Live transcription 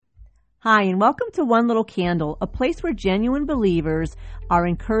Hi, and welcome to One Little Candle, a place where genuine believers are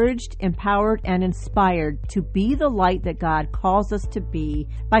encouraged, empowered, and inspired to be the light that God calls us to be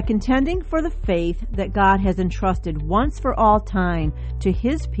by contending for the faith that God has entrusted once for all time to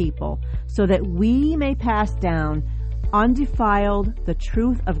His people so that we may pass down undefiled the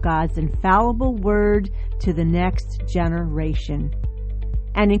truth of God's infallible word to the next generation.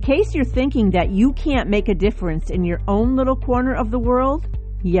 And in case you're thinking that you can't make a difference in your own little corner of the world,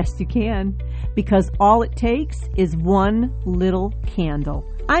 yes, you can, because all it takes is one little candle.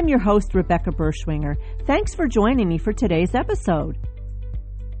 I'm your host, Rebecca Berschwinger. Thanks for joining me for today's episode.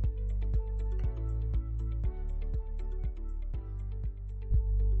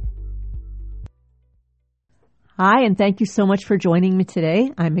 Hi, and thank you so much for joining me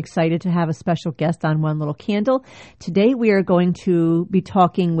today. I'm excited to have a special guest on One Little Candle. Today we are going to be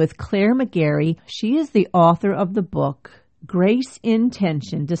talking with Claire McGarry. She is the author of the book, Grace in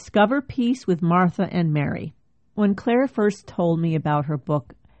Tension, Discover Peace with Martha and Mary. When Claire first told me about her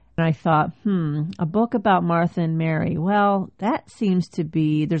book, I thought, a book about Martha and Mary. Well, that seems to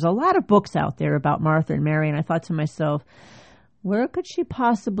be, there's a lot of books out there about Martha and Mary, and I thought to myself, where could she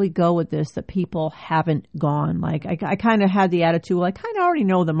possibly go with this that people haven't gone? Like, I kind of had the attitude, well, I kind of already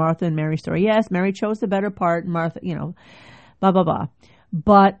know the Martha and Mary story. Yes, Mary chose the better part, and Martha, blah, blah, blah.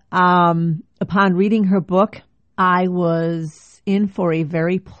 But upon reading her book, I was in for a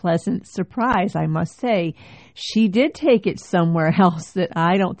very pleasant surprise, I must say. She did take it somewhere else that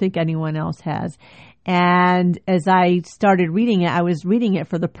I don't think anyone else has. And as I started reading it, I was reading it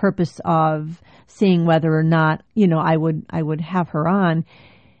for the purpose of seeing whether or not, I would have her on.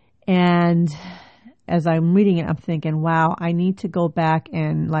 And as I'm reading it, I'm thinking, wow, I need to go back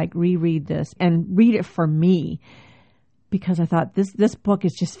and reread this and read it for me, because I thought this book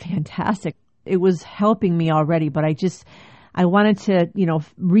is just fantastic. It was helping me already, but I wanted to,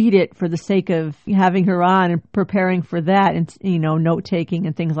 read it for the sake of having her on and preparing for that and, note taking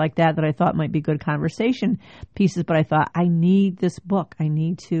and things like that I thought might be good conversation pieces. But I thought, I need this book. I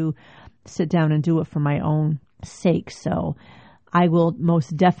need to sit down and do it for my own sake. So I will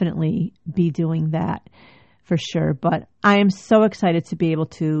most definitely be doing that for sure. But I am so excited to be able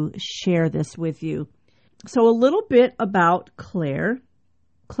to share this with you. So a little bit about Claire.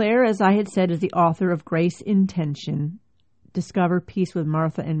 Claire, as I had said, is the author of Grace in Tension, Discover Peace with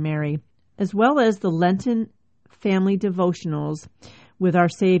Martha and Mary, as well as the Lenten family devotionals with Our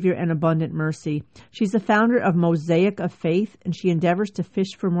Savior and Abundant Mercy. She's the founder of Mosaic of Faith, and she endeavors to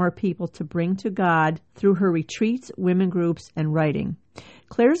fish for more people to bring to God through her retreats, women groups, and writing.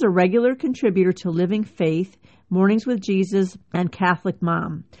 Claire's a regular contributor to Living Faith, Mornings with Jesus, and Catholic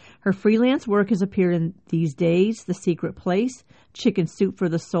Mom. Her freelance work has appeared in These Days, The Secret Place, Chicken Soup for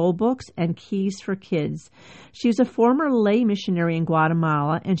the Soul Books, and Keys for Kids. She was a former lay missionary in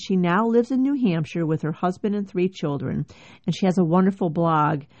Guatemala, and she now lives in New Hampshire with her husband and 3 children. And she has a wonderful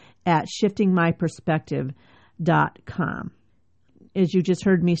blog at shiftingmyperspective.com. As you just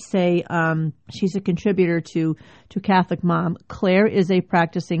heard me say, she's a contributor to Catholic Mom. Claire is a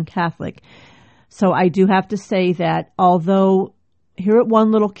practicing Catholic. So I do have to say that although here at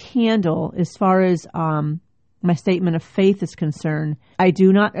One Little Candle, as far as my statement of faith is concerned, I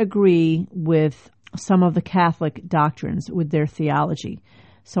do not agree with some of the Catholic doctrines with their theology.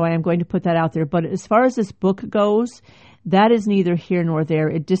 So I am going to put that out there. But as far as this book goes, that is neither here nor there.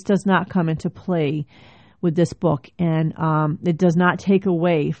 It just does not come into play with this book. And it does not take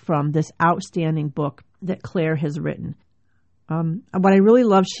away from this outstanding book that Claire has written. What I really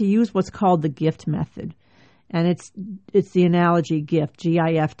love, she used what's called the gift method. And it's the analogy gift,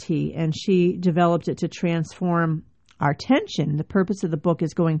 G-I-F-T. And she developed it to transform our tension. The purpose of the book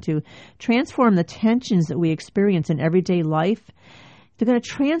is going to transform the tensions that we experience in everyday life. They're going to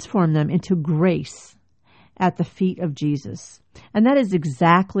transform them into grace at the feet of Jesus. And that is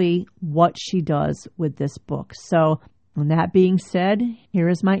exactly what she does with this book. So, with that being said, here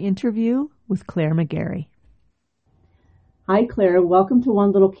is my interview with Claire McGarry. Hi, Claire. Welcome to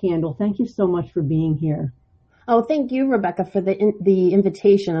One Little Candle. Thank you so much for being here. Oh, thank you, Rebecca, for the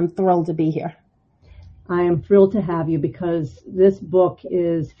invitation. I'm thrilled to be here. I am thrilled to have you because this book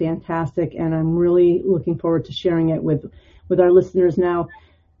is fantastic, and I'm really looking forward to sharing it with our listeners. Now,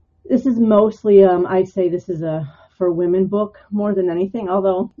 this is mostly, I'd say this is a for women book more than anything,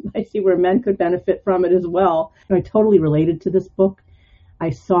 although I see where men could benefit from it as well. I totally related to this book.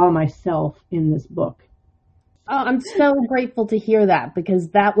 I saw myself in this book. Oh, I'm so grateful to hear that,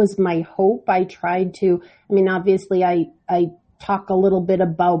 because that was my hope. I tried to, obviously I talk a little bit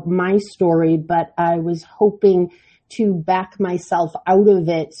about my story, but I was hoping to back myself out of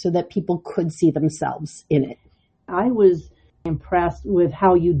it so that people could see themselves in it. I was Impressed with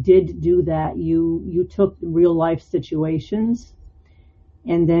how you did do that. You took real life situations,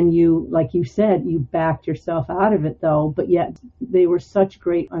 and then you, like you said, you backed yourself out of it though, but yet they were such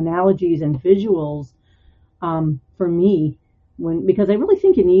great analogies and visuals for me, because I really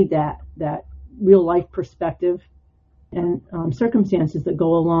think you need that real life perspective and circumstances that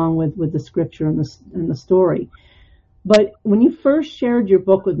go along with the scripture and the story. But when you first shared your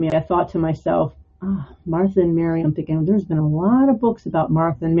book with me, I thought to myself, Martha and Mary. I'm thinking, there's been a lot of books about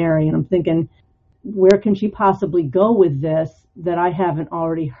Martha and Mary, and I'm thinking, where can she possibly go with this that I haven't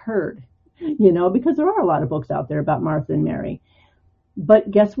already heard? Because there are a lot of books out there about Martha and Mary. But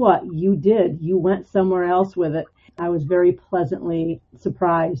guess what? You did. You went somewhere else with it. I was very pleasantly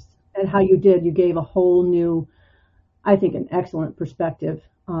surprised at how you did. You gave a whole new, I think, an excellent perspective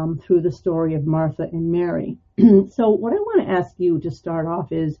through the story of Martha and Mary. So what I want to ask you to start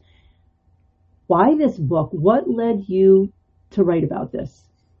off is, why this book? What led you to write about this?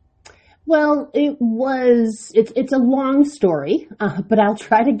 Well, it's a long story, but I'll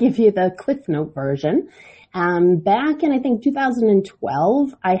try to give you the Cliff Note version. Back in, I think,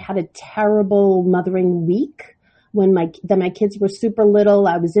 2012, I had a terrible mothering week when my kids were super little.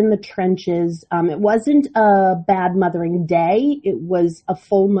 I was in the trenches. It wasn't a bad mothering day. It was a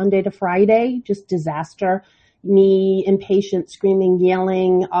full Monday to Friday, just disaster. Me, impatient, screaming,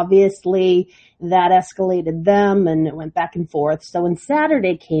 yelling. Obviously, that escalated them, and it went back and forth. So when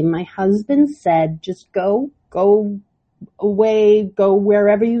Saturday came, my husband said, just go away, go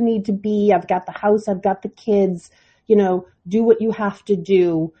wherever you need to be. I've got the house, I've got the kids, do what you have to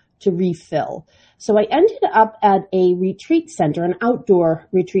do to refill. So I ended up at a retreat center, an outdoor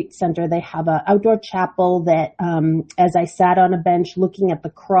retreat center. They have an outdoor chapel that, as I sat on a bench looking at the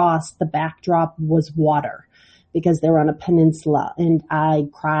cross, the backdrop was water, because they're on a peninsula. And I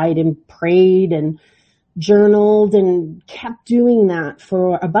cried and prayed and journaled and kept doing that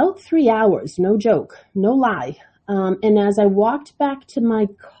for about 3 hours. No joke, no lie. And as I walked back to my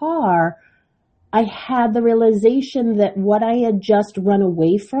car, I had the realization that what I had just run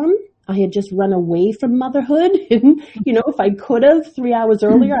away from, I had just run away from motherhood. And, if I could have 3 hours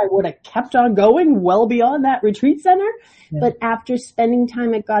earlier, I would have kept on going well beyond that retreat center. Yeah. But after spending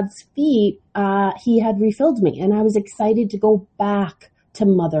time at God's feet, he had refilled me, and I was excited to go back to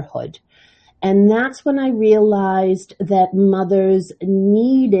motherhood. And that's when I realized that mothers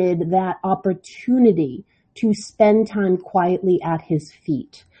needed that opportunity to spend time quietly at his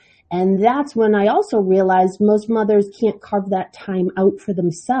feet. And that's when I also realized most mothers can't carve that time out for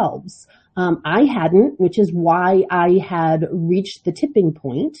themselves. I hadn't, which is why I had reached the tipping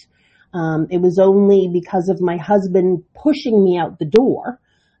point. It was only because of my husband pushing me out the door.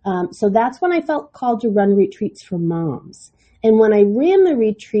 So that's when I felt called to run retreats for moms. And when I ran the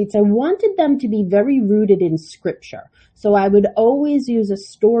retreats, I wanted them to be very rooted in scripture. So I would always use a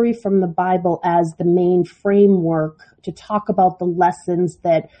story from the Bible as the main framework to talk about the lessons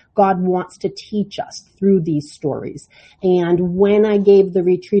that God wants to teach us through these stories. And when I gave the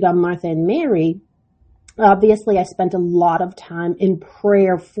retreat on Martha and Mary, obviously I spent a lot of time in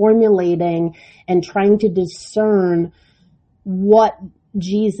prayer, formulating and trying to discern what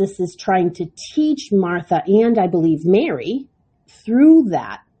Jesus is trying to teach Martha and, I believe, Mary through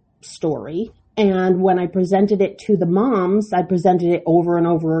that story. And when I presented it to the moms, I presented it over and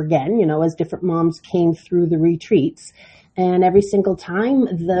over again, as different moms came through the retreats. And every single time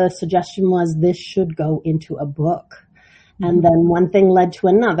the suggestion was, this should go into a book. Mm-hmm. And then one thing led to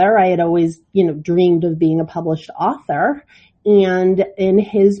another. I had always, dreamed of being a published author. And in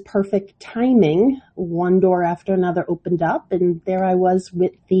his perfect timing, one door after another opened up, and there I was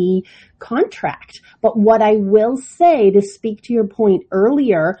with the contract. But what I will say, to speak to your point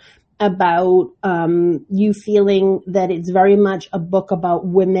earlier about you feeling that it's very much a book about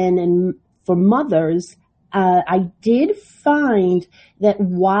women and for mothers, I did find that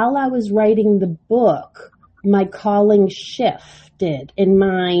while I was writing the book, my calling shifted and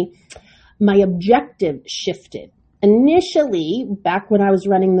my objective shifted. Initially, back when I was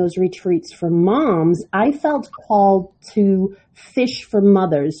running those retreats for moms, I felt called to fish for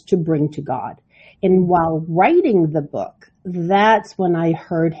mothers to bring to God. And while writing the book, that's when I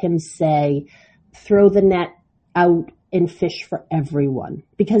heard him say, throw the net out and fish for everyone.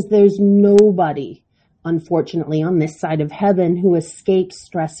 Because there's nobody, unfortunately, on this side of heaven who escapes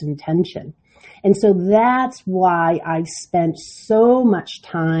stress and tension. And so that's why I spent so much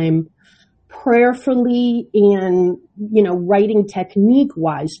time prayerfully and, writing technique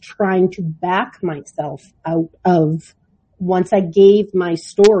wise, trying to back myself out of, once I gave my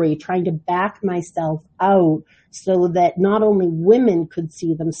story, trying to back myself out so that not only women could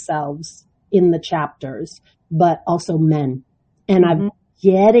see themselves in the chapters, but also men. And I'm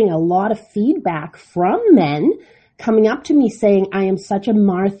getting a lot of feedback from men coming up to me saying, I am such a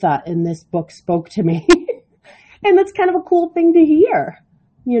Martha, and this book spoke to me. And that's kind of a cool thing to hear,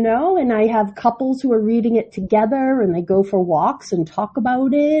 and I have couples who are reading it together, and they go for walks and talk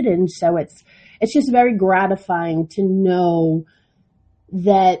about it. And so it's just very gratifying to know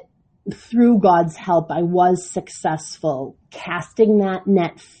that through God's help, I was successful casting that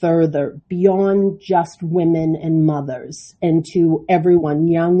net further beyond just women and mothers and to everyone,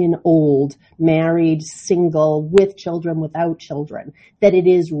 young and old, married, single, with children, without children, that it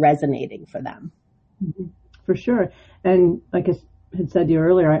is resonating for them. Mm-hmm. For sure. And like I had said to you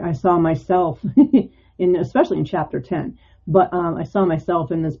earlier, I saw myself especially in chapter 10, but I saw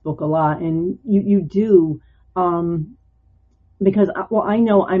myself in this book a lot. And you do, because, I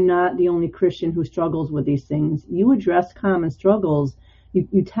know I'm not the only Christian who struggles with these things. You address common struggles,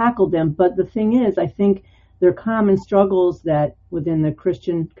 you tackle them. But the thing is, I think they're common struggles that within the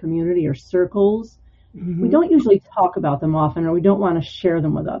Christian community or circles, we don't usually talk about them often, or we don't want to share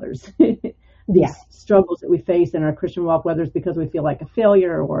them with others. These struggles that we face in our Christian walk, whether it's because we feel like a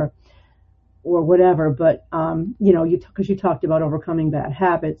failure or whatever. But, because you talked about overcoming bad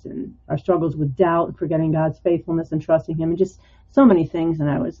habits and our struggles with doubt and forgetting God's faithfulness and trusting him and just so many things. And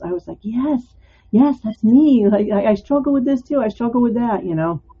I was like, yes, that's me. Like I struggle with this too. I struggle with that,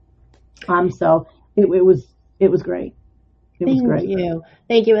 so it was great.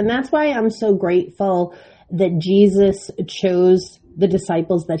 Thank you. And that's why I'm so grateful that Jesus chose the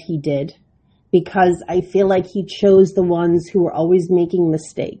disciples that he did. Because I feel like he chose the ones who were always making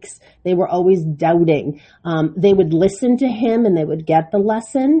mistakes. They were always doubting. They would listen to him and they would get the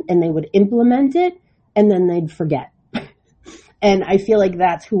lesson and they would implement it and then they'd forget. And I feel like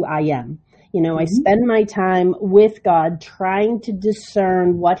that's who I am. I spend my time with God trying to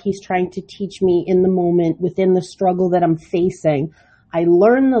discern what he's trying to teach me in the moment within the struggle that I'm facing. I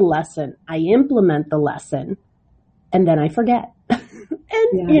learn the lesson. I implement the lesson and then I forget.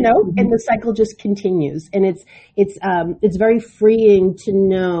 And the cycle just continues. And it's very freeing to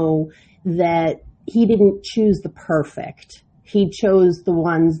know that he didn't choose the perfect. He chose the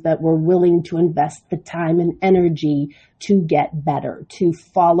ones that were willing to invest the time and energy to get better, to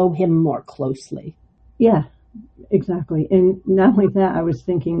follow him more closely. Yeah, exactly. And not only that, I was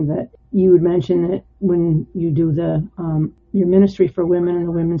thinking that you would mention that when you do the your ministry for women and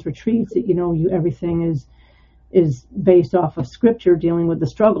the women's retreats, that everything is based off of scripture dealing with the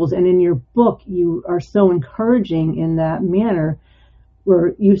struggles. And in your book, you are so encouraging in that manner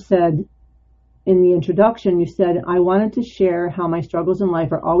where you said in the introduction, you said, I wanted to share how my struggles in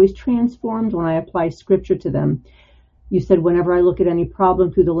life are always transformed when I apply scripture to them. You said, whenever I look at any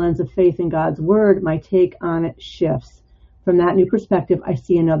problem through the lens of faith in God's word, my take on it shifts. From that new perspective, I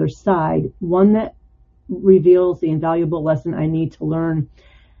see another side, one that reveals the invaluable lesson I need to learn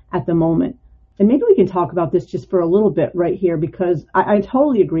at the moment. And maybe we can talk about this just for a little bit right here, because I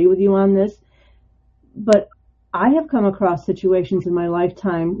totally agree with you on this. But I have come across situations in my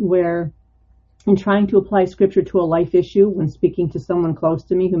lifetime where in trying to apply scripture to a life issue, when speaking to someone close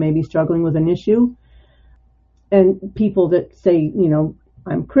to me who may be struggling with an issue, and people that say,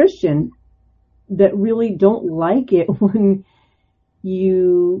 I'm Christian, that really don't like it when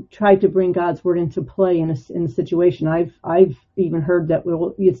you try to bring God's word into play in a situation. I've even heard that,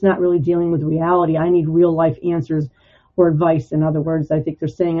 it's not really dealing with reality. I need real life answers or advice. In other words, I think they're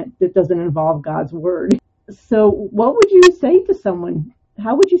saying it doesn't involve God's word. So what would you say to someone?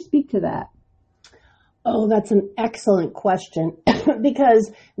 How would you speak to that? Oh, that's an excellent question.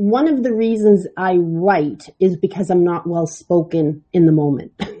 Because one of the reasons I write is because I'm not well spoken in the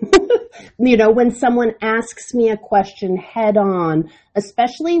moment. When someone asks me a question head on,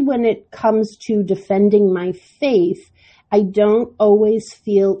 especially when it comes to defending my faith, I don't always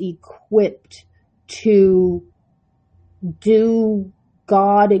feel equipped to do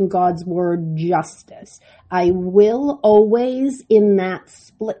God and God's word justice. I will always, in that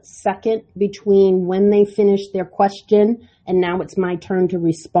split second between when they finish their question and now it's my turn to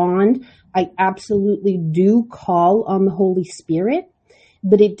respond, I absolutely do call on the Holy Spirit.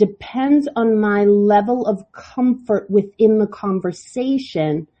 But it depends on my level of comfort within the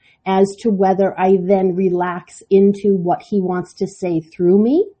conversation as to whether I then relax into what he wants to say through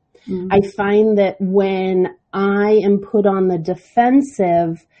me. Mm-hmm. I find that when I am put on the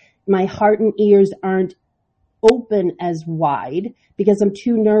defensive, my heart and ears aren't open as wide because I'm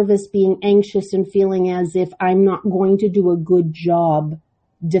too nervous, being anxious and feeling as if I'm not going to do a good job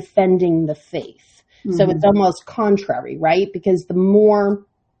defending the faith. Mm-hmm. So it's almost contrary, right? Because the more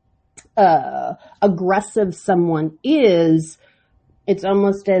aggressive someone is, it's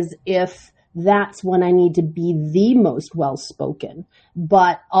almost as if that's when I need to be the most well-spoken.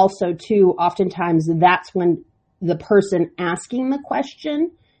 But also too, oftentimes that's when the person asking the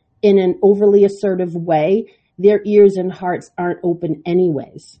question in an overly assertive way, their ears and hearts aren't open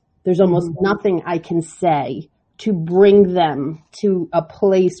anyways. There's almost nothing I can say to bring them to a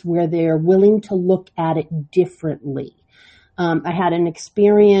place where they're willing to look at it differently. I had an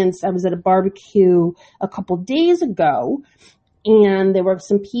experience. I was at a barbecue a couple days ago, and there were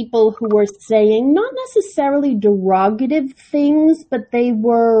some people who were saying not necessarily derogative things, but they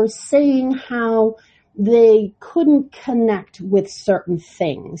were saying how they couldn't connect with certain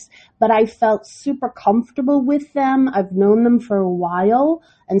things. But I felt super comfortable with them. I've known them for a while.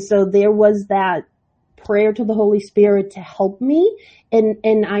 And so there was that prayer to the Holy Spirit to help me.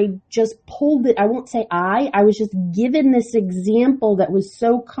 And I just pulled it. I won't say I was just given this example that was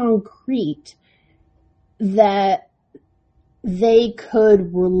so concrete that they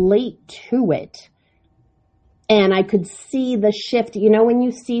could relate to it. And I could see the shift. You know, when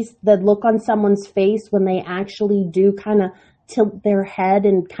you see the look on someone's face when they actually do kind of tilt their head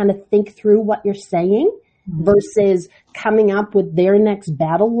and kind of think through what you're saying versus coming up with their next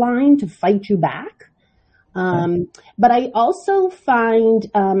battle line to fight you back. But I also find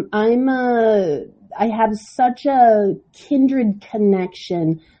I have such a kindred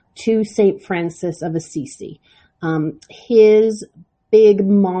connection to St. Francis of Assisi. His big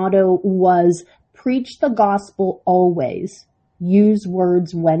motto was preach the gospel always, use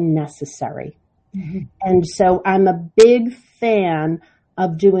words when necessary. And so I'm a big fan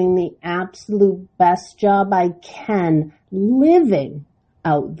of doing the absolute best job I can living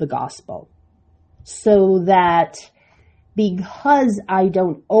out the gospel, so that because I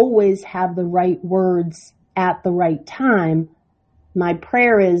don't always have the right words at the right time, my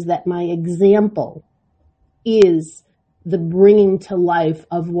prayer is that my example is the bringing to life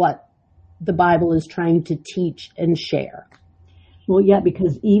of what the Bible is trying to teach and share. Well, yeah,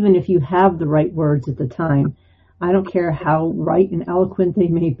 because even if you have the right words at the time, I don't care how right and eloquent they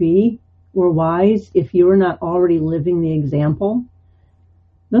may be or wise, if you're not already living the example,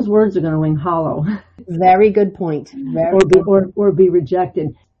 those words are going to ring hollow. Very good point. Or be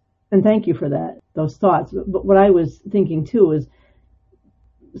rejected. And thank you for that, those thoughts. But what I was thinking too is,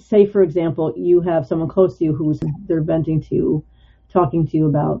 say, for example, you have someone close to you they're venting to you, talking to you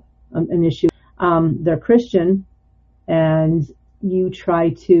about an issue. They're Christian, and you try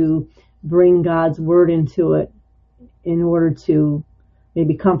to bring God's word into it in order to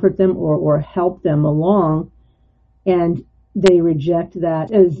maybe comfort them or help them along, and they reject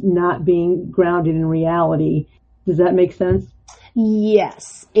that as not being grounded in reality. Does that make sense?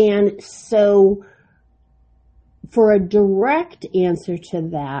 Yes. And so for a direct answer to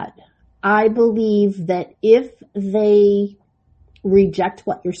that, I believe that if they reject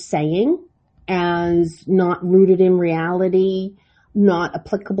what you're saying as not rooted in reality, not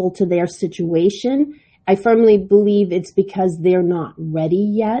applicable to their situation, I firmly believe it's because they're not ready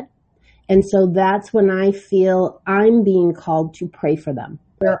yet. And so that's when I feel I'm being called to pray for them.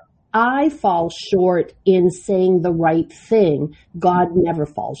 Where I fall short in saying the right thing, God never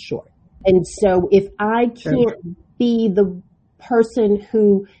falls short. And so if I can't be the person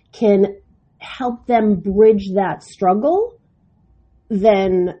who can help them bridge that struggle,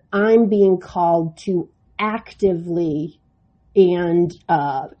 then I'm being called to actively and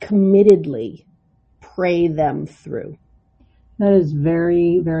committedly pray them through. That is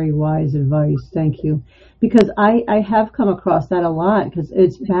very, very wise advice. Thank you. Because I have come across that a lot, because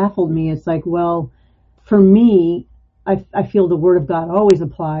it's baffled me. It's like, well, for me, I feel the Word of God always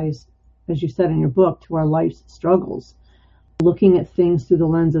applies, as you said in your book, to our life's struggles. Looking at things through the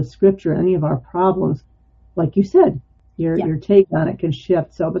lens of Scripture, any of our problems, like you said, your take on it can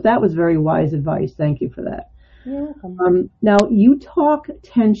shift. So, but that was very wise advice. Thank you for that. You're welcome. Now, you talk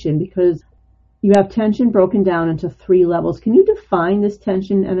tension because you have tension broken down into 3 levels. Can you define this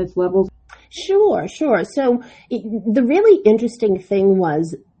tension and its levels? Sure. So the really interesting thing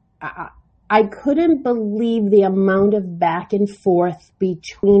was I couldn't believe the amount of back and forth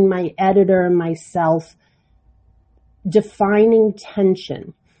between my editor and myself defining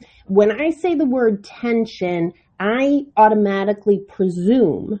tension. When I say the word tension, I automatically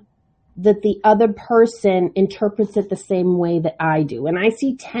presume that the other person interprets it the same way that I do. And I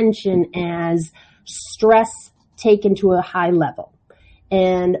see tension as stress taken to a high level.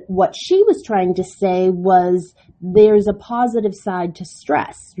 And what she was trying to say was there's a positive side to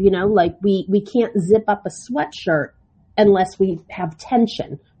stress. You know, like we can't zip up a sweatshirt unless we have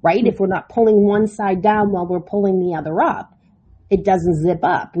tension, right? If we're not pulling one side down while we're pulling the other up, it doesn't zip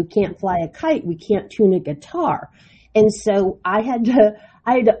up. We can't fly a kite. We can't tune a guitar. And so I had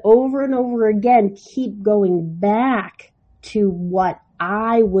I had to over and over again keep going back to what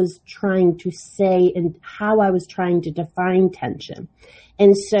I was trying to say and how I was trying to define tension.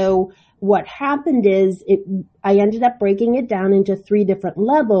 And so what happened is I ended up breaking it down into 3 different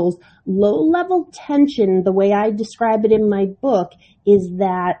levels. Low level tension, the way I describe it in my book, is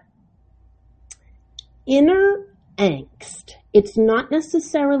that inner angst. It's not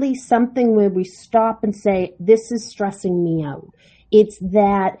necessarily something where we stop and say, this is stressing me out. It's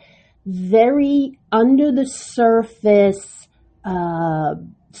that very under the surface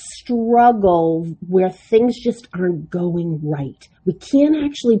struggle where things just aren't going right. We can't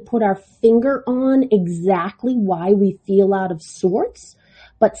actually put our finger on exactly why we feel out of sorts,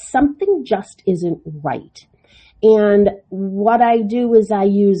 but something just isn't right. And what I do is I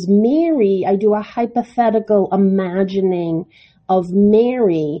use Mary. I do a hypothetical imagining of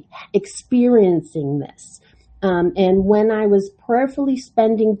Mary experiencing this. And when I was prayerfully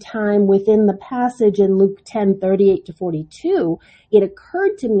spending time within the passage in Luke 10:38-42, it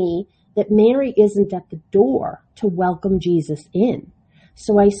occurred to me that Mary isn't at the door to welcome Jesus in.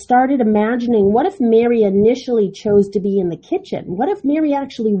 So I started imagining, what if Mary initially chose to be in the kitchen? What if Mary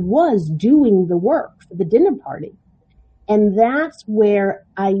actually was doing the work for the dinner party? And that's where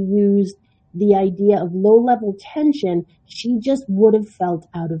I used the idea of low-level tension. She just would have felt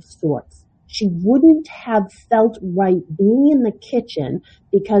out of sorts. She wouldn't have felt right being in the kitchen,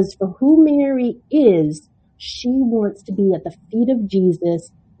 because for who Mary is, she wants to be at the feet of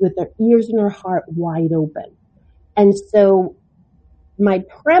Jesus with her ears and her heart wide open. And so my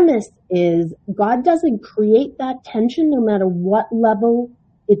premise is God doesn't create that tension no matter what level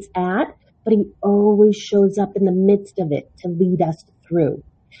it's at, but he always shows up in the midst of it to lead us through.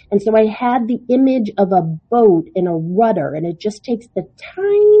 And so I had the image of a boat in a rudder, and it just takes the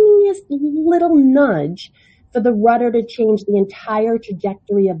tiniest little nudge for the rudder to change the entire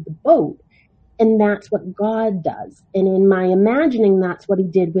trajectory of the boat. And that's what God does. And in my imagining, that's what he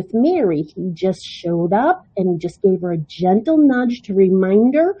did with Mary. He just showed up and he just gave her a gentle nudge to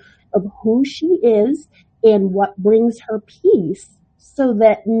remind her of who she is and what brings her peace, so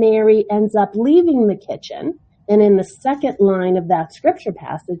that Mary ends up leaving the kitchen. And in the second line of that scripture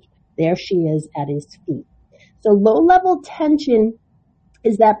passage, there she is at his feet. So low-level tension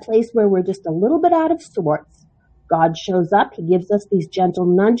is that place where we're just a little bit out of sorts. God shows up. He gives us these gentle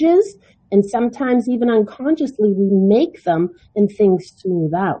nudges. And sometimes even unconsciously, we make them and things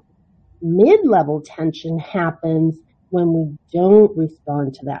smooth out. Mid-level tension happens when we don't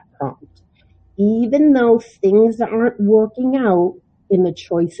respond to that prompt. Even though things aren't working out in the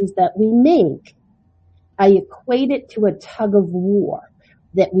choices that we make, I equate it to a tug of war,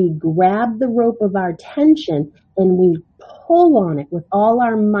 that we grab the rope of our tension and we pull on it with all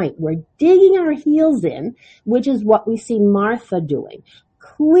our might. We're digging our heels in, which is what we see Martha doing.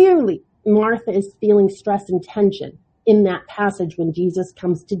 Clearly, Martha is feeling stress and tension in that passage when Jesus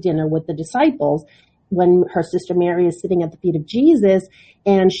comes to dinner with the disciples, when her sister Mary is sitting at the feet of Jesus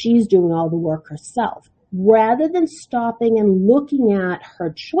and she's doing all the work herself. Rather than stopping and looking at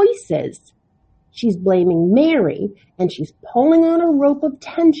her choices, she's blaming Mary, and she's pulling on a rope of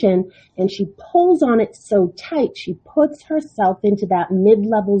tension, and she pulls on it so tight, she puts herself into that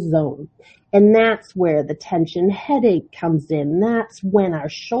mid-level zone. And that's where the tension headache comes in. That's when our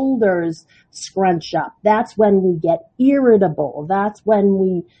shoulders scrunch up. That's when we get irritable. That's when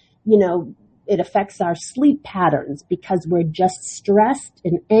we, it affects our sleep patterns, because we're just stressed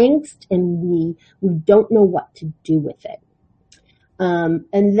and angst, and we don't know what to do with it.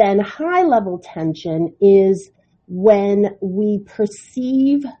 And then high-level tension is when we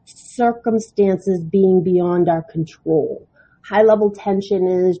perceive circumstances being beyond our control. High-level tension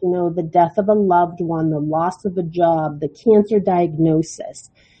is, the death of a loved one, the loss of a job, the cancer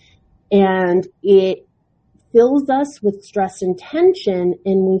diagnosis. And it fills us with stress and tension,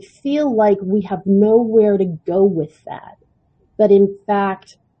 and we feel like we have nowhere to go with that. But in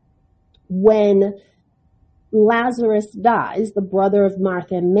fact, when Lazarus dies, the brother of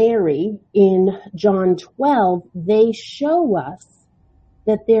Martha and Mary, in John 12, they show us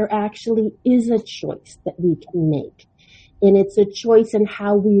that there actually is a choice that we can make. And it's a choice in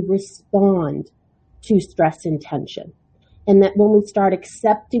how we respond to stress and tension. And that when we start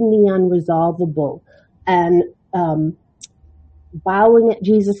accepting the unresolvable and bowing at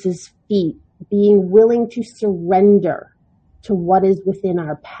Jesus' feet, being willing to surrender to what is within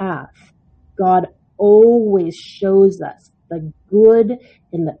our path, God always shows us the good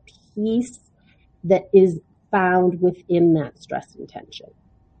and the peace that is found within that stress and tension.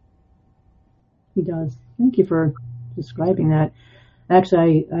 He does. Thank you for describing that.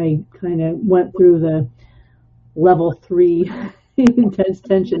 Actually, I kind of went through the level 3 intense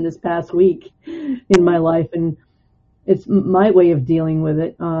tension this past week in my life, and it's my way of dealing with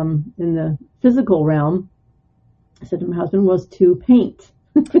it in the physical realm. I said to my husband was to paint.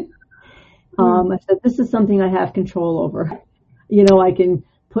 I said, this is something I have control over. I can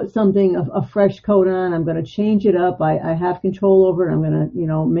put something, a fresh coat on. I'm going to change it up. I have control over it. I'm going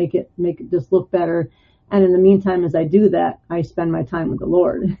to, make it just look better. And in the meantime, as I do that, I spend my time with the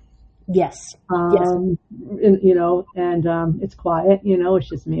Lord. Yes. And, it's quiet, it's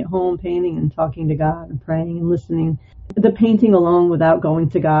just me at home painting and talking to God and praying and listening. The painting alone without going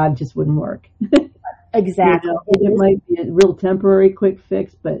to God just wouldn't work. Exactly. It might be a real temporary quick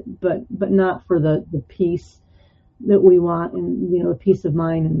fix, but not for the peace that we want, and the peace of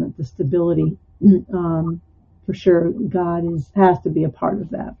mind and the stability. For sure, God has to be a part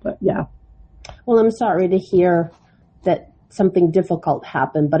of that. But yeah. Well, I'm sorry to hear that something difficult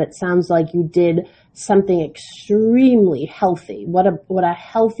happened, but it sounds like you did something extremely healthy. What a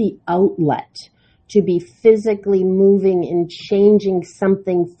healthy outlet to be physically moving and changing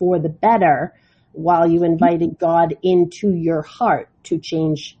something for the better, while you invited God into your heart to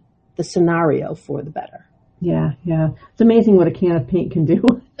change the scenario for the better. Yeah. It's amazing what a can of paint can do.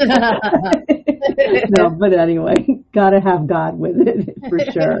 No, but anyway, gotta have God with it for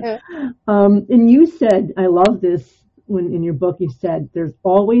sure. And you said, I love this, when in your book you said, there's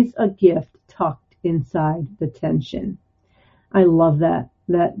always a gift tucked inside the tension. I love that.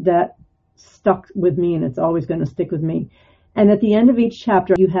 That stuck with me, and it's always going to stick with me. And at the end of each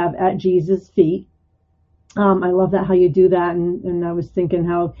chapter, you have at Jesus' feet. I love that, how you do that. And I was thinking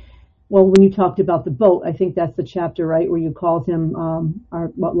when you talked about the boat, I think that's the chapter, right, where you called him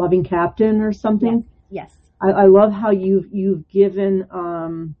our loving captain or something. Yes. I love how you've given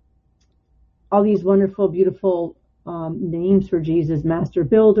all these wonderful, beautiful names for Jesus: Master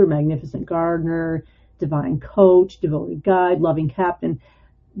Builder, Magnificent Gardener, Divine Coach, Devoted Guide, Loving Captain.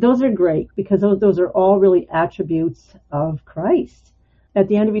 Those are great, because those are all really attributes of Christ. At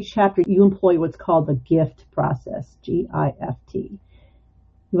the end of each chapter, you employ what's called the GIFT process, GIFT. You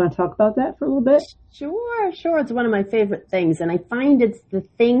want to talk about that for a little bit? Sure. It's one of my favorite things, and I find it's the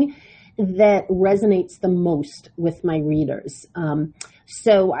thing that resonates the most with my readers.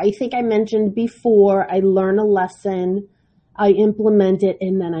 So I think I mentioned before, I learn a lesson, I implement it,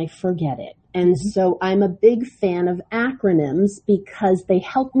 and then I forget it. And so I'm a big fan of acronyms, because they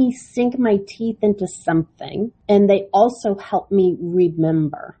help me sink my teeth into something, and they also help me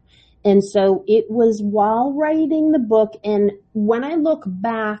remember. And so it was while writing the book, and when I look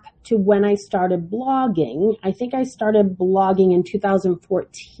back to when I started blogging, I think I started blogging in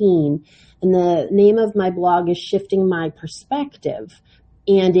 2014, and the name of my blog is Shifting My Perspective.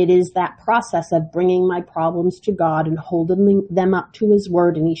 And it is that process of bringing my problems to God and holding them up to His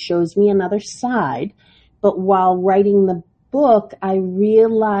Word, and He shows me another side. But while writing the book, I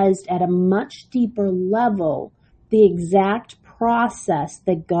realized at a much deeper level the exact process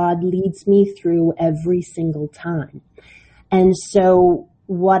that God leads me through every single time. And so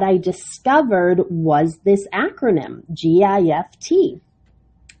what I discovered was this acronym, GIFT.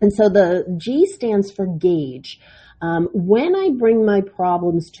 And so the G stands for gauge. When I bring my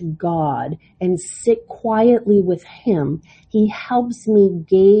problems to God and sit quietly with Him, He helps me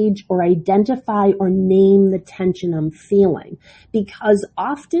gauge or identify or name the tension I'm feeling. Because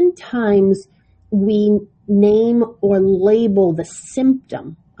oftentimes we name or label the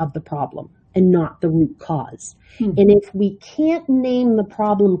symptom of the problem and not the root cause. And if we can't name the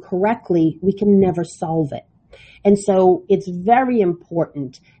problem correctly, we can never solve it. And so it's very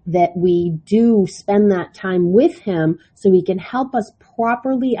important that we do spend that time with Him so He can help us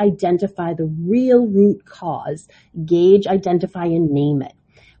properly identify the real root cause, gauge, identify, and name it.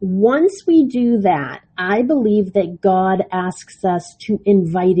 Once we do that, I believe that God asks us to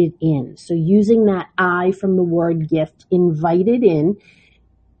invite it in. So using that I from the word gift, invite it in.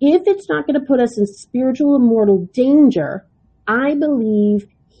 If it's not going to put us in spiritual and mortal danger, I believe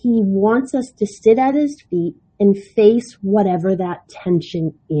He wants us to sit at His feet and face whatever that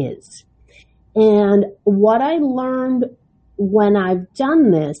tension is. And what I learned when I've done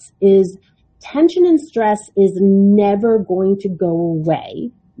this is tension and stress is never going to go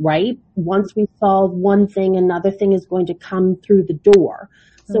away, right? Once we solve one thing, another thing is going to come through the door.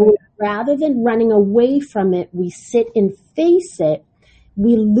 So rather than running away from it, we sit and face it.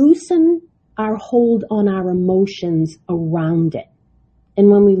 We loosen our hold on our emotions around it. And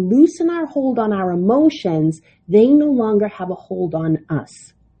when we loosen our hold on our emotions, they no longer have a hold on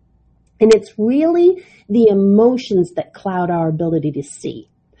us. And it's really the emotions that cloud our ability to see.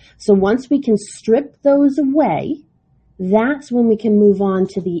 So once we can strip those away, that's when we can move on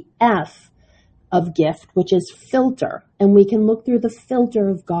to the F of gift, which is filter, and we can look through the filter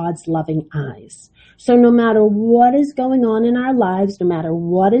of God's loving eyes. So no matter what is going on in our lives, no matter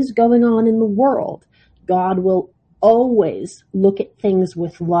what is going on in the world, God will always look at things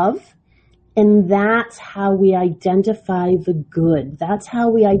with love. And that's how we identify the good. That's how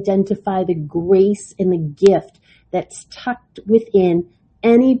we identify the grace and the gift that's tucked within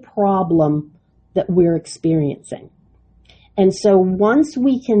any problem that we're experiencing. And so once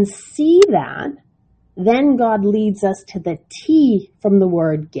we can see that, then God leads us to the T from the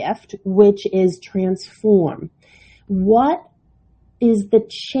word gift, which is transform. What is the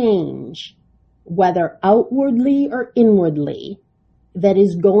change, whether outwardly or inwardly, that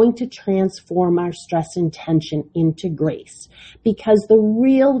is going to transform our stress and tension into grace? Because the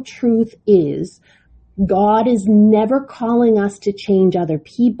real truth is, God is never calling us to change other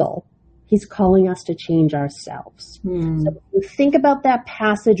people. He's calling us to change ourselves. So if you think about that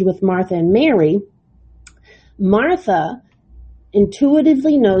passage with Martha and Mary, Martha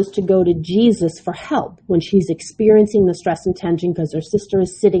intuitively knows to go to Jesus for help when she's experiencing the stress and tension because her sister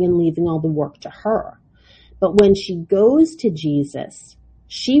is sitting and leaving all the work to her. But when she goes to Jesus,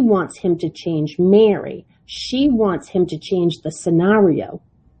 she wants him to change Mary. She wants him to change the scenario.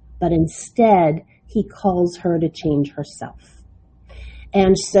 But instead, he calls her to change herself.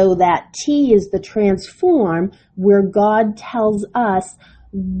 And so that T is the transform, where God tells us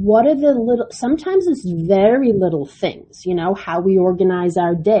what are the little, sometimes it's very little things, how we organize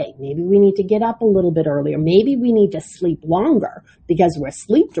our day. Maybe we need to get up a little bit earlier. Maybe we need to sleep longer because we're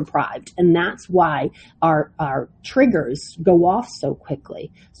sleep deprived. And that's why our triggers go off so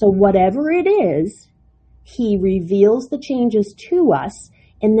quickly. So whatever it is, he reveals the changes to us,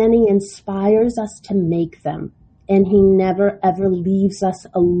 and then he inspires us to make them. And he never, ever leaves us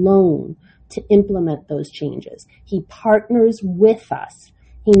alone to implement those changes. He partners with us.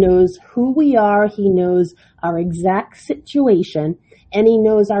 He knows who we are. He knows our exact situation, and he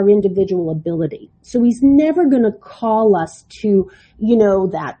knows our individual ability. So he's never going to call us to,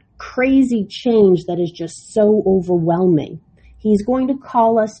 that crazy change that is just so overwhelming. He's going to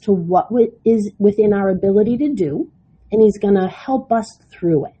call us to what is within our ability to do, and he's going to help us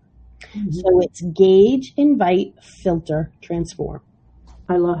through it. Mm-hmm. So it's gauge, invite, filter, transform.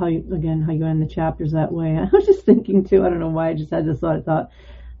 I love how you end the chapters that way. I was just thinking too, I don't know why I just had this thought.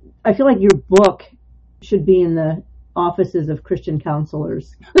 I feel like your book should be in the offices of Christian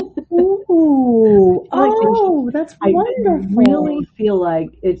counselors. Ooh, that's wonderful. I really feel like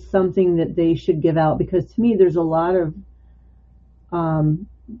it's something that they should give out, because to me there's a lot of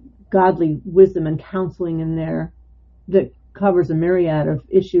godly wisdom and counseling in there that covers a myriad of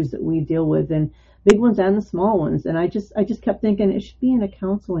issues that we deal with, and big ones and the small ones. And I just kept thinking it should be in a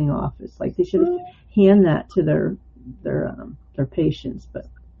counseling office. Like they should hand that to their patients. But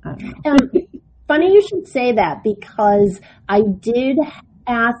I don't know. Funny you should say that, because I did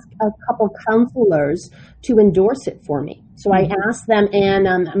ask a couple counselors to endorse it for me. So I asked them,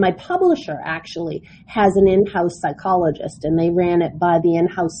 and my publisher actually has an in-house psychologist, and they ran it by the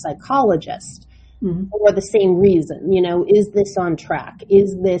in-house psychologist. For the same reason, is this on track?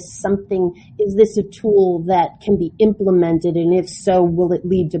 Is this a tool that can be implemented? And if so, will it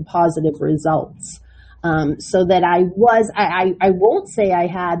lead to positive results? So that I won't say I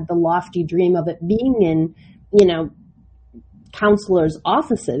had the lofty dream of it being in, counselors'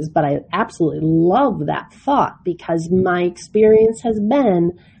 offices, but I absolutely love that thought, because my experience has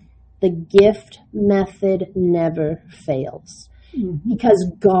been the gift method never fails.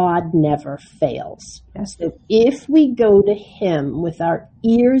 Because God never fails. Yes. So if we go to him with our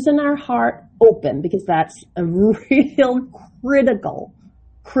ears and our heart open, because that's a real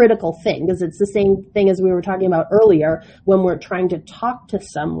critical thing, because it's the same thing as we were talking about earlier when we're trying to talk to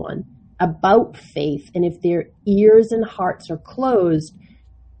someone about faith, and if their ears and hearts are closed,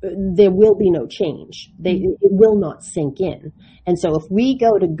 there will be no change. It will not sink in. And so if we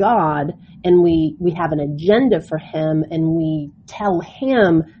go to God and we have an agenda for him, and we tell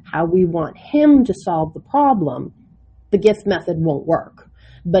him how we want him to solve the problem, the gift method won't work.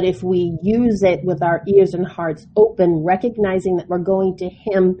 But if we use it with our ears and hearts open, recognizing that we're going to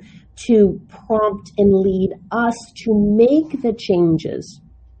him to prompt and lead us to make the changes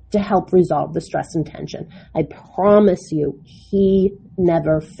to help resolve the stress and tension, I promise you, he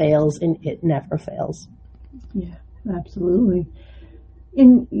never fails, and it never fails. Yeah, absolutely.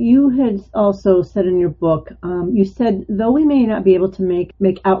 And you had also said in your book, you said, though we may not be able to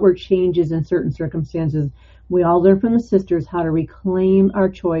make outward changes in certain circumstances, we all learn from the sisters how to reclaim our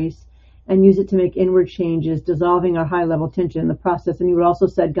choice and use it to make inward changes, dissolving our high-level tension in the process. And you also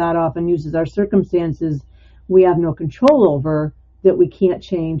said God often uses our circumstances we have no control over that we can't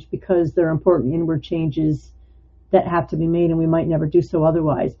change because they're important inward changes that have to be made, and we might never do so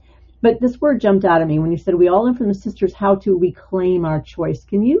otherwise. But this word jumped out at me when you said we all learn from the sisters how to reclaim our choice.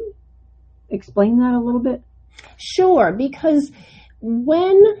 Can you explain that a little bit? Sure, because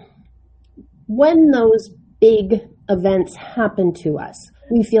when those big events happen to us,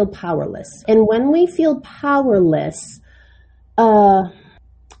 we feel powerless. And when we feel powerless,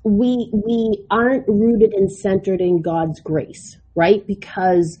 we aren't rooted and centered in God's grace, right?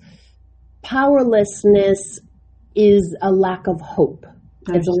 Because powerlessness is a lack of hope.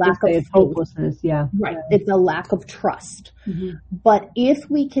 It's a lack of hopelessness, yeah. Right. It's a lack of trust. Mm-hmm. But if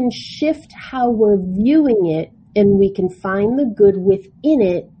we can shift how we're viewing it and we can find the good within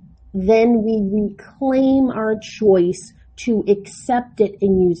it, then we reclaim our choice to accept it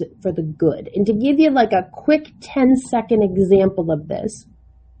and use it for the good. And to give you like a quick 10-second example of this,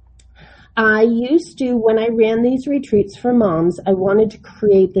 I used to, when I ran these retreats for moms, I wanted to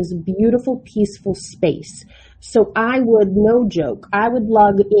create this beautiful, peaceful space. So I would, no joke, I would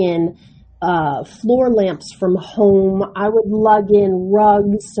lug in floor lamps from home. I would lug in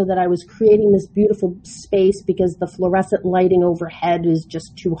rugs so that I was creating this beautiful space because the fluorescent lighting overhead is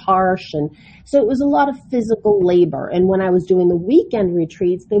just too harsh. And so it was a lot of physical labor. And when I was doing the weekend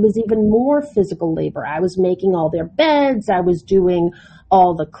retreats, there was even more physical labor. I was making all their beds. I was doing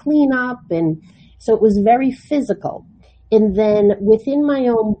all the cleanup. And so it was very physical. And then within my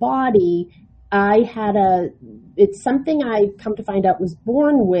own body, it's something I come to find out was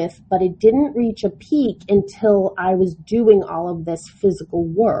born with, but it didn't reach a peak until I was doing all of this physical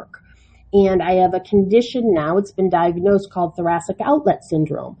work. And I have a condition now, it's been diagnosed, called thoracic outlet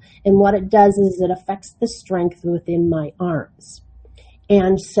syndrome. And what it does is it affects the strength within my arms.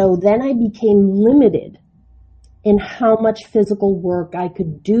 And so then I became limited in how much physical work I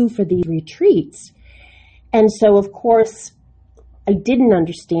could do for these retreats. And so, of course, I didn't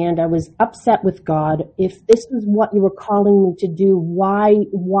understand. I was upset with God. If this is what you were calling me to do, why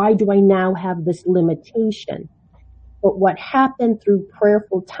do I now have this limitation? But what happened through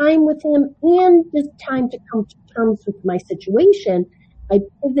prayerful time with him and just time to come to terms with my situation, I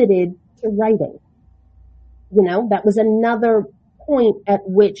pivoted to writing. You know, that was another point at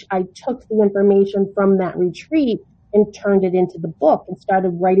which I took the information from that retreat and turned it into the book and started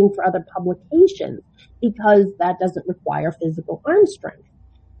writing for other publications, because that doesn't require physical arm strength.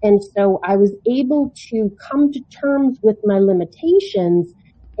 And so I was able to come to terms with my limitations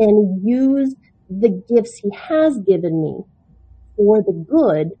and use the gifts he has given me for the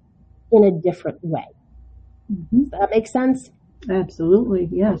good in a different way. Mm-hmm. Does that make sense? Absolutely,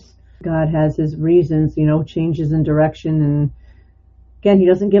 yes. God has his reasons, changes in direction. And again, he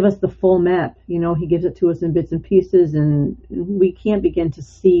doesn't give us the full map. He gives it to us in bits and pieces, and we can't begin to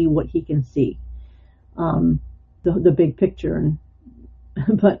see what he can see. The big picture.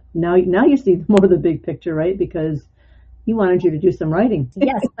 But now you see more of the big picture, right? Because he wanted you to do some writing.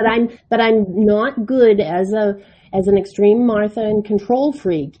 Yes, but I'm not good as an extreme Martha and control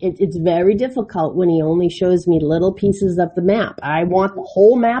freak. It's very difficult when he only shows me little pieces of the map. I want the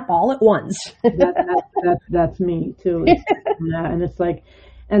whole map all at once. That's me too. And it's like,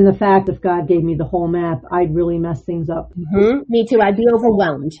 and the fact if God gave me the whole map, I'd really mess things up. Mm-hmm. Me too. I'd be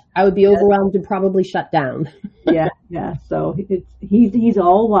overwhelmed. I would be overwhelmed and probably shut down. Yeah. So he's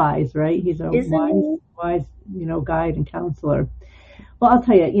all wise, right? He's a wise, guide and counselor. Well, I'll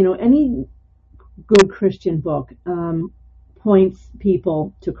tell you, any good Christian book points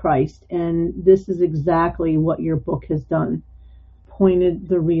people to Christ, and this is exactly what your book has done. Pointed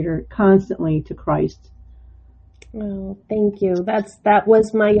the reader constantly to Christ. Oh, thank you. That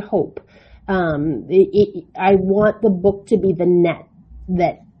was my hope. I want the book to be the net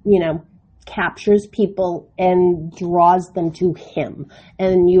that, captures people and draws them to him.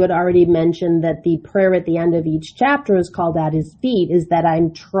 And you had already mentioned that the prayer at the end of each chapter is called At His Feet, is that I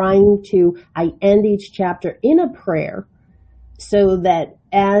end each chapter in a prayer so that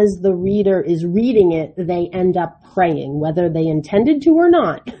as the reader is reading it, they end up praying, whether they intended to or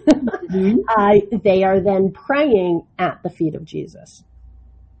not. Mm-hmm. They are then praying at the feet of Jesus.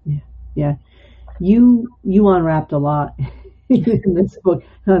 Yeah. You unwrapped a lot in this book,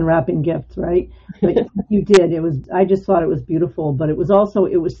 Unwrapping Gifts, right? But you did. I just thought it was beautiful, but it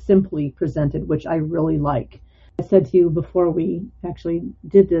was simply presented, which I really like. I said to you before we actually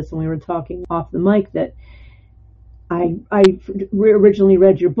did this, and we were talking off the mic, that I originally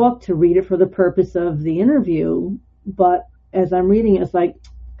read your book to read it for the purpose of the interview, but as I'm reading it, it's like,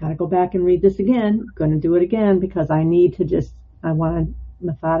 gotta go back and read this again. Going to do it again because I want to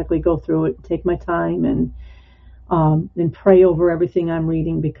methodically go through it, take my time, and pray over everything I'm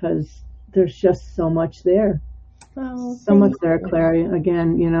reading, because there's just so much there. So much there, Claire.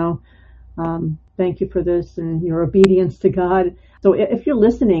 Again, thank you for this and your obedience to God. So if you're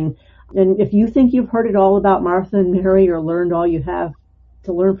listening, and if you think you've heard it all about Martha and Mary or learned all you have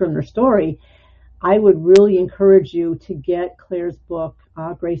to learn from their story, I would really encourage you to get Claire's book,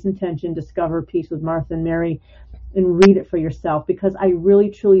 Grace and Tension, Discover Peace with Martha and Mary, and read it for yourself, because I really,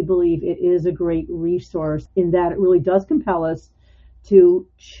 truly believe it is a great resource in that it really does compel us to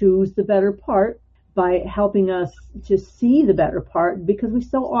choose the better part by helping us to see the better part, because we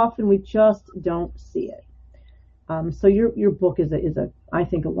just don't see it. So your book is I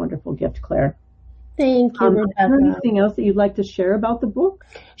think a wonderful gift, Claire. Thank you, Rebecca. Is there anything else that you'd like to share about the book?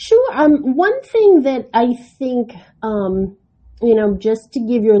 Sure. One thing that I think, just to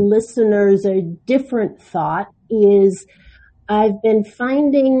give your listeners a different thought is I've been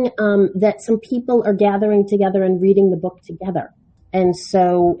finding that some people are gathering together and reading the book together. And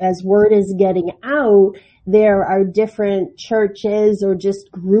so as word is getting out, there are different churches or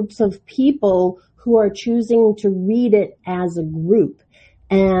just groups of people who are choosing to read it as a group.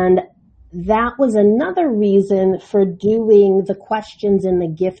 And that was another reason for doing the questions in the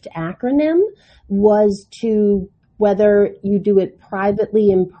GIFT acronym, was to, whether you do it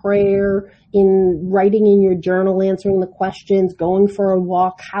privately in prayer, in writing in your journal, answering the questions, going for a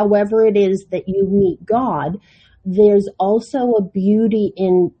walk, however it is that you meet God, there's also a beauty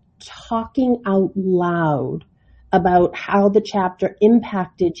in talking out loud about how the chapter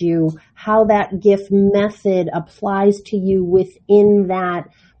impacted you, how that GIFT method applies to you within that.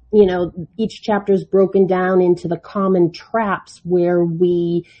 Each chapter is broken down into the common traps where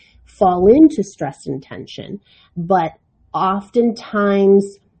we fall into stress and tension. But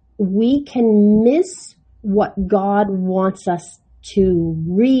oftentimes we can miss what God wants us to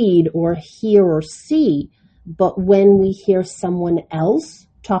read or hear or see. But when we hear someone else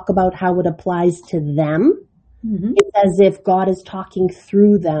talk about how it applies to them, it's as if God is talking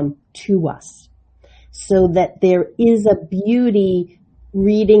through them to us. So that there is a beauty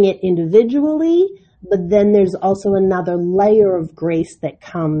reading it individually, but then there's also another layer of grace that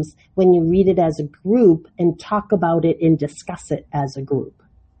comes when you read it as a group and talk about it and discuss it as a group.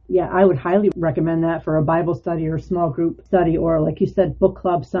 Yeah, I would highly recommend that for a Bible study or a small group study, or like you said, book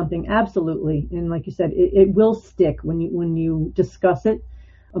club, something. Absolutely. And like you said, it will stick when you discuss it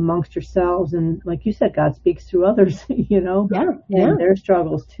amongst yourselves. And like you said, God speaks through others, and their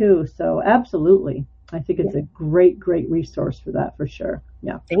struggles too. So absolutely. I think it's a great, great resource for that, for sure.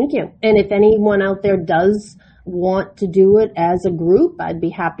 Yeah. Thank you. And if anyone out there does want to do it as a group, I'd be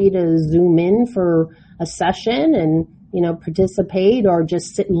happy to Zoom in for a session and, participate or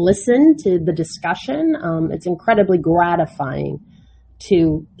just sit and listen to the discussion. It's incredibly gratifying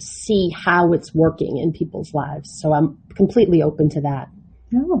to see how it's working in people's lives. So I'm completely open to that.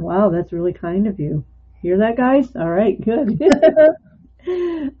 Oh, wow. That's really kind of you. Hear that, guys? All right, good.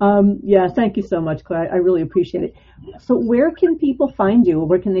 Thank you so much, Claire. I really appreciate it. So where can people find you?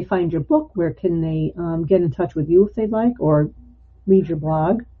 Where can they find your book? Where can they get in touch with you if they'd like, or read your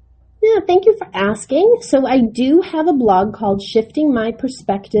blog? Yeah, thank you for asking. So I do have a blog called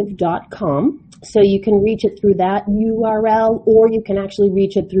shiftingmyperspective.com. So you can reach it through that URL, or you can actually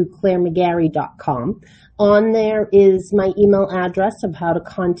reach it through clairemcgarry.com. On there is my email address of how to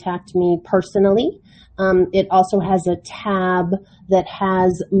contact me personally. It also has a tab that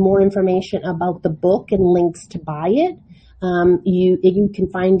has more information about the book and links to buy it. You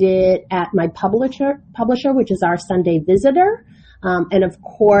can find it at my publisher, which is Our Sunday Visitor. And of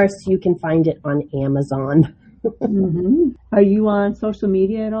course, you can find it on Amazon. Are you on social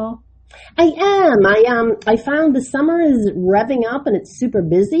media at all? I am. I found the summer is revving up and it's super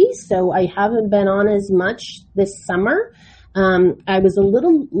busy, so I haven't been on as much this summer. I was a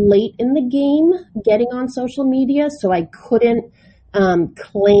little late in the game getting on social media, so I couldn't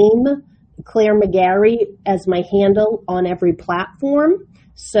claim Claire McGarry as my handle on every platform.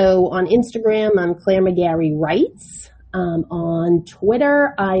 So on Instagram, I'm Claire McGarry Writes. On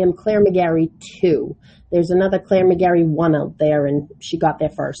Twitter, I am Claire McGarry 2. There's another Claire McGarry 1 out there, and she got there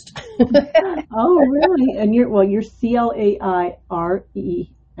first. Oh, really? And you're CLAIRE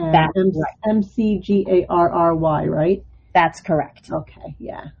MCGARRY, right? That's correct. Okay,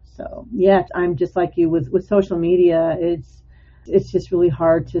 yeah. So, yeah, I'm just like you with social media. It's just really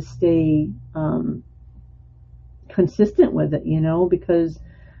hard to stay consistent with it, because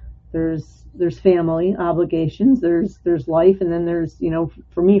there's family obligations, there's life, and then there's,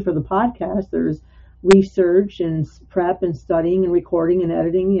 for me, for the podcast, there's research and prep and studying and recording and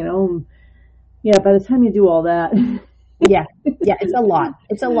editing, Yeah, by the time you do all that. Yeah, it's a lot.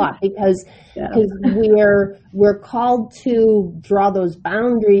 It's a lot because we're called to draw those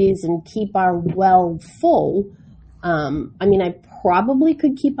boundaries and keep our well full, I mean, I probably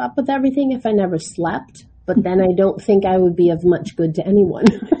could keep up with everything if I never slept, but then I don't think I would be of much good to anyone.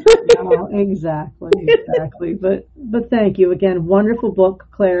 No, exactly. But thank you again. Wonderful book,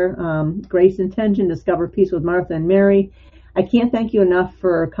 Claire. Grace and Tension: Discover Peace with Martha and Mary. I can't thank you enough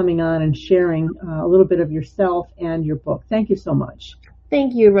for coming on and sharing a little bit of yourself and your book. Thank you so much.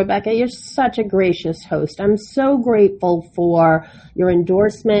 Thank you, Rebecca. You're such a gracious host. I'm so grateful for your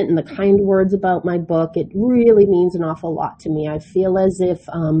endorsement and the kind words about my book. It really means an awful lot to me. I feel as if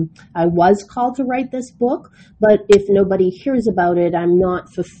I was called to write this book, but if nobody hears about it, I'm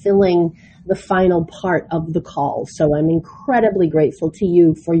not fulfilling the final part of the call. So I'm incredibly grateful to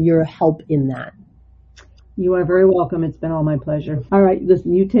you for your help in that. You are very welcome. It's been all my pleasure. All right,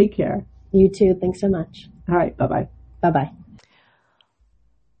 listen, you take care. You too. Thanks so much. All right, bye-bye. Bye-bye.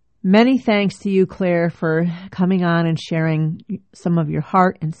 Many thanks to you, Claire, for coming on and sharing some of your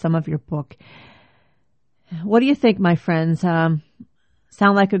heart and some of your book. What do you think, my friends? Sound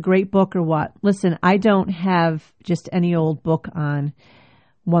like a great book or what? Listen, I don't have just any old book on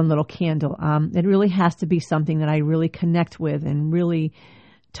One Little Candle. It really has to be something that I really connect with and really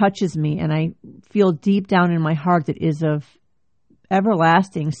touches me, and I feel deep down in my heart that is of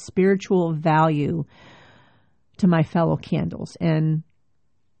everlasting spiritual value to my fellow candles. And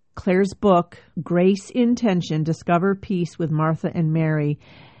Claire's book, Grace in Tension: Discover Peace with Martha and Mary,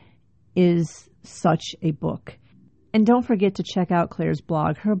 is such a book. And don't forget to check out Claire's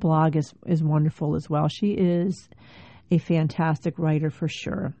blog. Her blog is wonderful as well. She is a fantastic writer for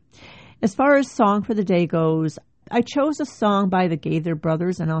sure. As far as song for the day goes, I chose a song by the Gaither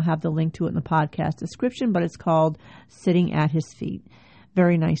Brothers, and I'll have the link to it in the podcast description, but it's called Sitting at His Feet.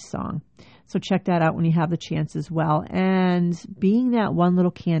 Very nice song. So check that out when you have the chance as well. And being that one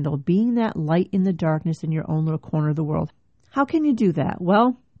little candle, being that light in the darkness in your own little corner of the world. How can you do that?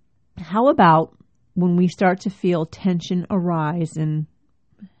 Well, how about when we start to feel tension arise, and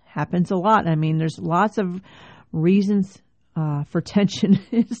happens a lot. I mean, there's lots of reasons for tension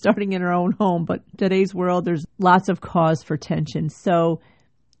starting in our own home, but today's world, there's lots of cause for tension. So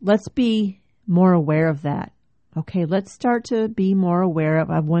let's be more aware of that. Okay, let's start to be more aware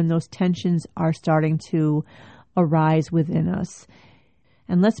of when those tensions are starting to arise within us.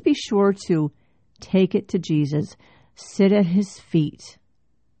 And let's be sure to take it to Jesus, sit at his feet,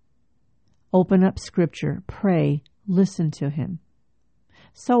 open up scripture, pray, listen to him.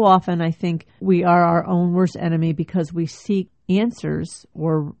 So often I think we are our own worst enemy because we seek answers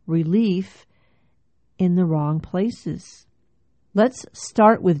or relief in the wrong places. Let's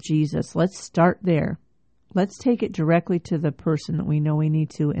start with Jesus. Let's start there. Let's take it directly to the person that we know we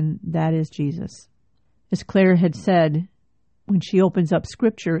need to, and that is Jesus. As Claire had said, when she opens up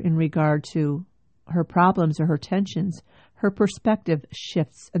scripture in regard to her problems or her tensions, her perspective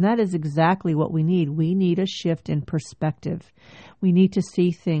shifts. And that is exactly what we need. We need a shift in perspective. We need to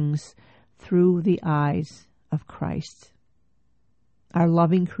see things through the eyes of Christ, our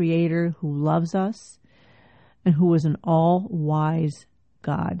loving Creator who loves us and who is an all-wise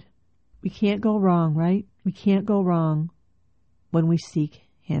God. We can't go wrong, right? We can't go wrong when we seek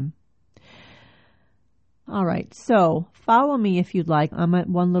him. All right, so follow me if you'd like. I'm at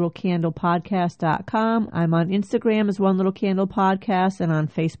onelittlecandlepodcast.com. I'm on Instagram as One Little Candle Podcast, and on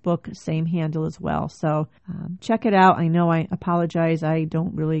Facebook, same handle as well. So check it out. I know I apologize. I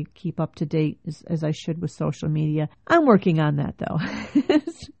don't really keep up to date as I should with social media. I'm working on that, though.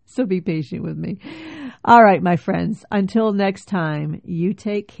 So be patient with me. All right, my friends. Until next time, you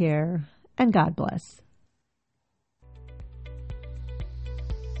take care and God bless.